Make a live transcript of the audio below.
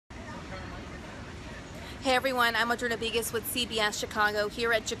Hey everyone, I'm Audrina Bigos with CBS Chicago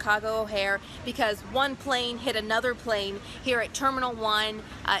here at Chicago O'Hare because one plane hit another plane here at Terminal 1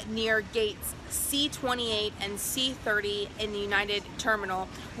 near gates C28 and C30 in the United Terminal.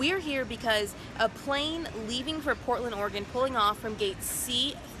 We are here because a plane leaving for Portland, Oregon, pulling off from gate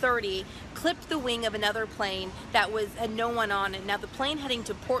C30, clipped the wing of another plane that had no one on it. Now the plane heading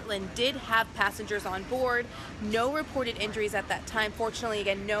to Portland did have passengers on board. No reported injuries at that time. Fortunately,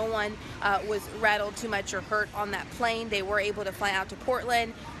 again, no one was rattled too much or hurt on that plane. They were able to fly out to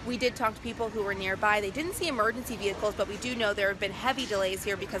Portland. We did talk to people who were nearby. They didn't see emergency vehicles, but we do know there have been heavy delays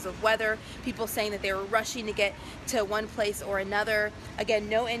here because of weather. People saying that they were rushing to get to one place or another. Again,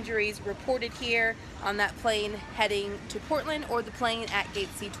 no injuries reported here on that plane heading to Portland or the plane at gate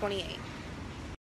C28.